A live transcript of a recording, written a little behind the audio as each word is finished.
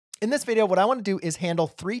In this video, what I want to do is handle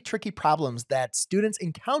 3 tricky problems that students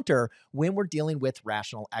encounter when we're dealing with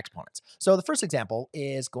rational exponents. So the first example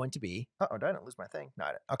is going to be, did I not lose my thing? No, I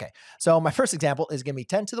didn't. Okay. So my first example is going to be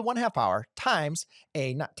 10 to the 1/2 power times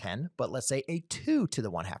a, not 10, but let's say a 2 to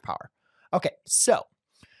the 1/2 power. Okay. So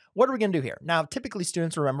what are we going to do here? Now, typically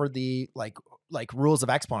students remember the like rules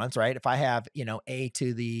of exponents, right? If I have, a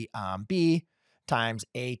to the b times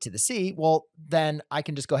a to the c, well, then I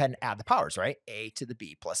can just go ahead and add the powers, right? A to the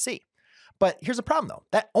b plus c. But here's the problem though.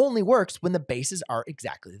 That only works when the bases are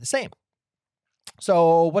exactly the same.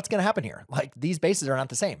 So what's going to happen here? Like these bases are not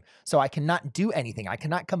the same. So I cannot do anything. I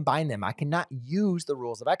cannot combine them. I cannot use the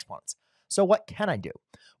rules of exponents. So what can I do?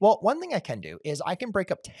 Well, one thing I can do is I can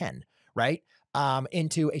break up 10, right?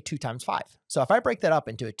 Into a 2 times 5. So if I break that up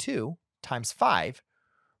into a 2 times 5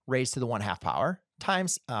 raised to the 1/2 power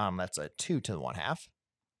times, that's a 2 to the 1/2.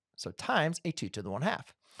 So times a 2 to the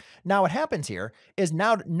 1/2. Now what happens here is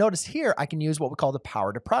now notice here, I can use what we call the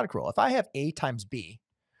power to product rule. If I have a times b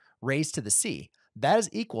raised to the c, that is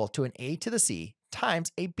equal to an a to the c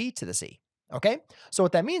times a b to the c. Okay. So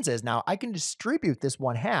what that means is now I can distribute this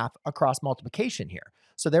 1/2 across multiplication here.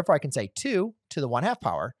 So therefore I can say 2 to the 1/2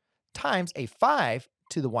 power times a 5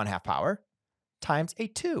 to the 1/2 power times a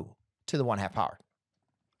 2 to the 1/2 power.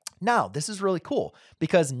 Now, this is really cool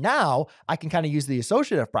because now I can kind of use the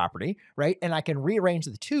associative property, right? And I can rearrange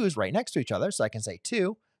the 2's right next to each other. So I can say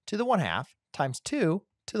 2 to the 1/2 times 2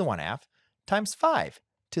 to the 1/2 times 5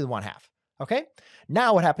 to the 1/2. Okay.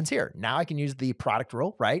 Now what happens here? Now I can use the product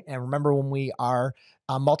rule, right? And remember when we are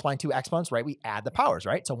multiplying 2 exponents, right? We add the powers,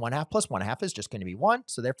 right? So 1/2 plus 1/2 is just going to be 1.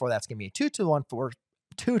 So therefore that's going to be a 2 to the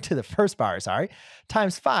 2 to the first power,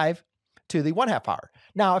 times 5 to the 1/2 power.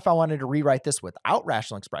 Now, if I wanted to rewrite this without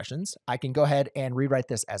rational expressions, I can go ahead and rewrite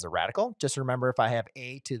this as a radical. Just remember, if I have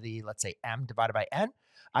a to the, let's say, m divided by n,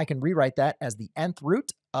 I can rewrite that as the nth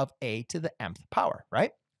root of a to the mth power,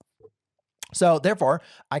 right? So therefore,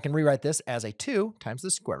 I can rewrite this as a 2 times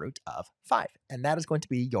the square root of 5. And that is going to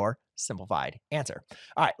be your simplified answer.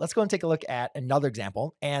 All right, let's go and take a look at another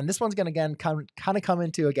example. And this one's going to come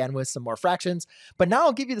into with some more fractions. But now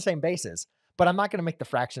I'll give you the same basis, but I'm not going to make the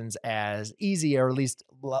fractions as easy, or at least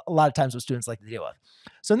a lot of times what students like to deal with.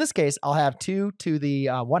 So in this case, I'll have 2 to the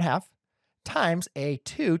 1/2 times a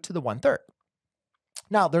 2 to the 1/3.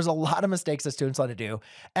 Now, there's a lot of mistakes that students like to do.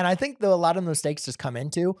 And I think a lot of the mistakes just come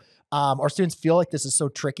into, or students feel like this is so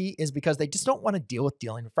tricky, is because they just don't want to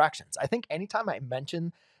dealing with fractions. I think anytime I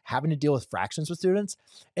mention having to deal with fractions with students,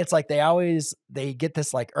 it's like they get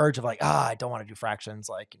this like urge of like, I don't want to do fractions.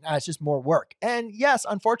 Like, it's just more work. And yes,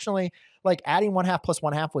 unfortunately, like adding 1/2 plus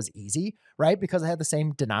 1/2 was easy, right? Because I had the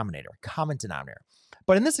same denominator, common denominator.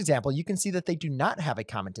 But in this example, you can see that they do not have a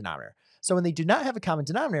common denominator. So when they do not have a common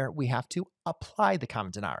denominator, we have to apply the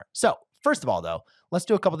common denominator. So first of all, though, let's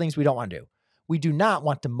do a couple things we don't want to do. We do not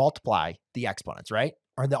want to multiply the exponents, right?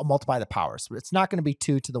 Or multiply the powers. It's not going to be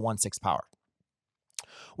 2 to the 1/6 power.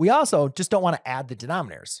 We also just don't want to add the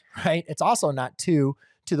denominators, right? It's also not 2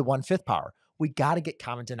 to the 1/5 power. We got to get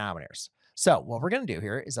common denominators. So what we're going to do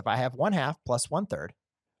here is if I have 1/2 plus 1/3,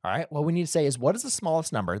 all right, what we need to say is what is the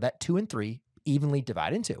smallest number that 2 and 3 evenly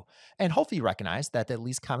divide into? And hopefully you recognize that the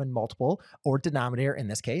least common multiple, or denominator in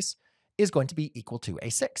this case, is going to be equal to a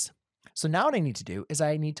 6. So now what I need to do is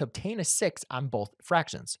I need to obtain a 6 on both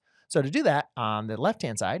fractions. So to do that, on the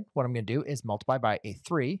left-hand side, what I'm going to do is multiply by a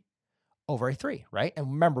 3 over a 3, right? And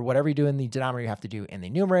remember, whatever you do in the denominator, you have to do in the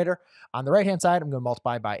numerator. On the right-hand side, I'm going to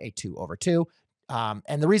multiply by a 2 over 2.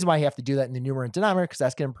 And the reason why you have to do that in the numerator and denominator, because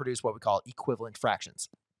that's going to produce what we call equivalent fractions.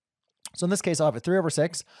 So in this case, I'll have a 3 over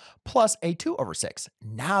 6 plus a 2 over 6.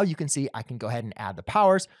 Now you can see I can go ahead and add the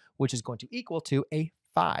powers, which is going to equal to a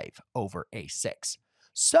 5 over a 6.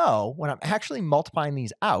 So when I'm actually multiplying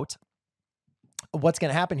these out, what's going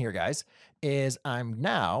to happen here, guys, is I'm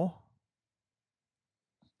now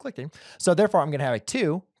clicking. So therefore, I'm going to have a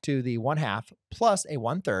 2 to the 1/2 plus a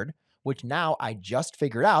 1/3, which now I just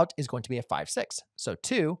figured out is going to be a 5/6. So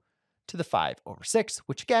 2 to the 5 over 6,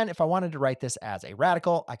 which again, if I wanted to write this as a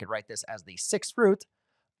radical, I could write this as the 6th root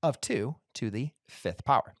of 2 to the 5th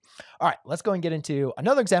power. All right, let's go and get into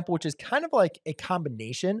another example, which is kind of like a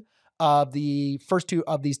combination of the first two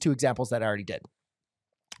of these two examples that I already did.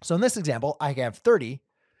 So in this example, I have 30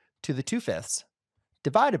 to the 2/5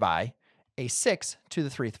 divided by a 6 to the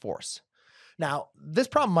 3/4. Now, this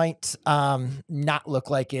problem might not look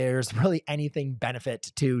like there's really anything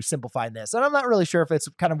benefit to simplifying this. And I'm not really sure if it's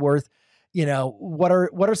kind of worth, what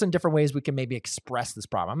are some different ways we can maybe express this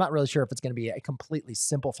problem. I'm not really sure if it's going to be a completely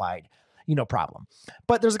simplified, problem.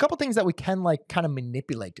 But there's a couple things that we can kind of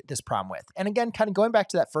manipulate this problem with. And again, kind of going back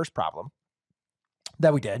to that first problem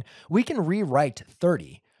that we did, we can rewrite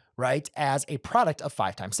 30, right, as a product of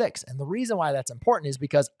 5 times 6. And the reason why that's important is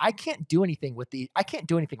because I can't do anything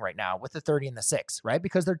right now with the 30 and the 6, right?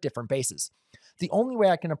 Because they're different bases. The only way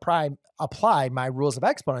I can apply my rules of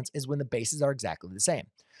exponents is when the bases are exactly the same.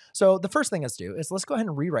 So the first thing let's do is let's go ahead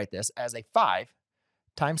and rewrite this as a 5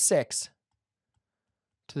 times 6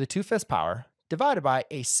 to the 2/5 power divided by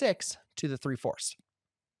a 6 to the 3/4.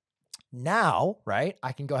 Now, right,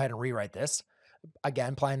 I can go ahead and rewrite this,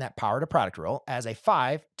 again, applying that power to product rule as a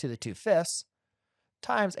 5 to the 2/5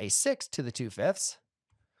 times a 6 to the 2/5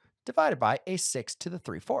 divided by a 6 to the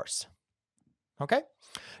 3/4. Okay.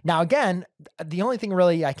 Now, again, the only thing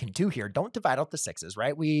really I can do here, don't divide out the 6s,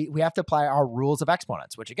 right? We have to apply our rules of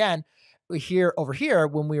exponents, which again, over here,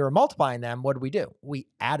 when we were multiplying them, what did we do? We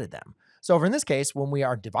added them. So over in this case, when we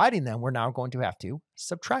are dividing them, we're now going to have to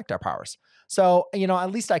subtract our powers. So,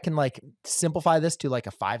 at least I can simplify this to like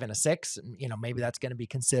a 5 and a 6. Maybe that's going to be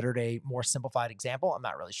considered a more simplified example. I'm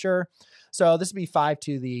not really sure. So this would be 5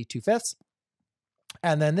 to the 2/5.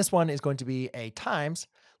 And then this one is going to be a times,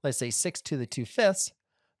 let's say 6 to the 2/5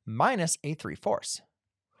 minus a 3/4.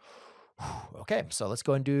 Okay, so let's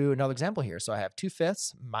go and do another example here. So I have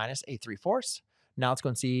 2/5 minus a 3/4. Now let's go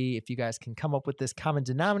and see if you guys can come up with this common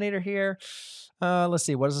denominator here. Let's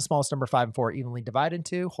see, what is the smallest number 5 and 4 evenly divide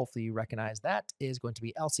into? Hopefully you recognize that is going to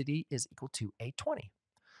be LCD is equal to a 20.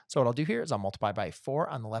 So what I'll do here is I'll multiply by a 4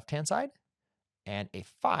 on the left-hand side and a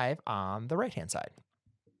 5 on the right-hand side.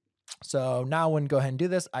 So now when go ahead and do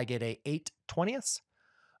this, I get a 8/20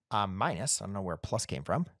 minus, I don't know where plus came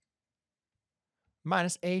from,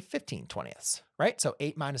 minus a 15/20, right? So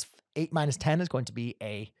 8 minus 10 is going to be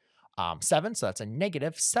a 7. So that's a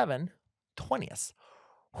negative 7/20.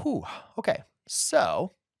 Whew. Okay.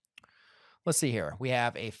 So let's see here. We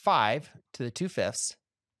have a 5 to the 2/5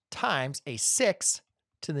 times a 6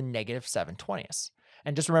 to the negative 7/20.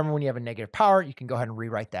 And just remember, when you have a negative power, you can go ahead and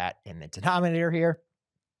rewrite that in the denominator here.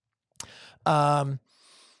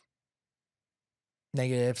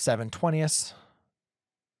 Negative 7/20.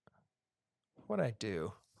 What'd I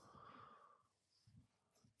do?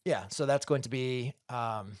 Yeah, so that's going to be,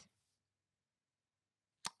 I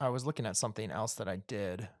was looking at something else that I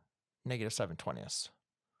did. Negative 7/20.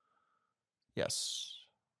 Yes.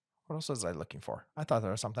 What else was I looking for? I thought there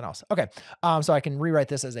was something else. Okay. So I can rewrite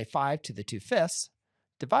this as a 5 to the 2/5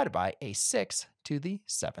 divided by a 6 to the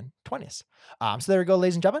 7/20. So there we go,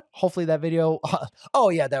 ladies and gentlemen. Hopefully that video, oh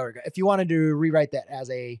yeah, there we go. If you wanted to rewrite that as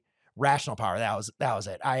a rational power, that was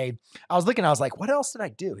it. I was looking, I was like, what else did I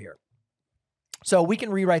do here? So we can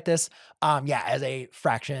rewrite this, as a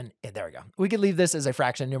fraction. There we go. We could leave this as a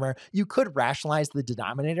fraction numerator. You could rationalize the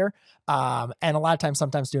denominator. And a lot of times,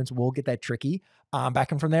 sometimes students will get that tricky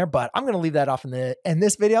back and from there, but I'm going to leave that off in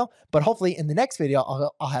this video, but hopefully in the next video,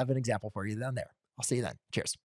 I'll have an example for you down there. I'll see you then. Cheers.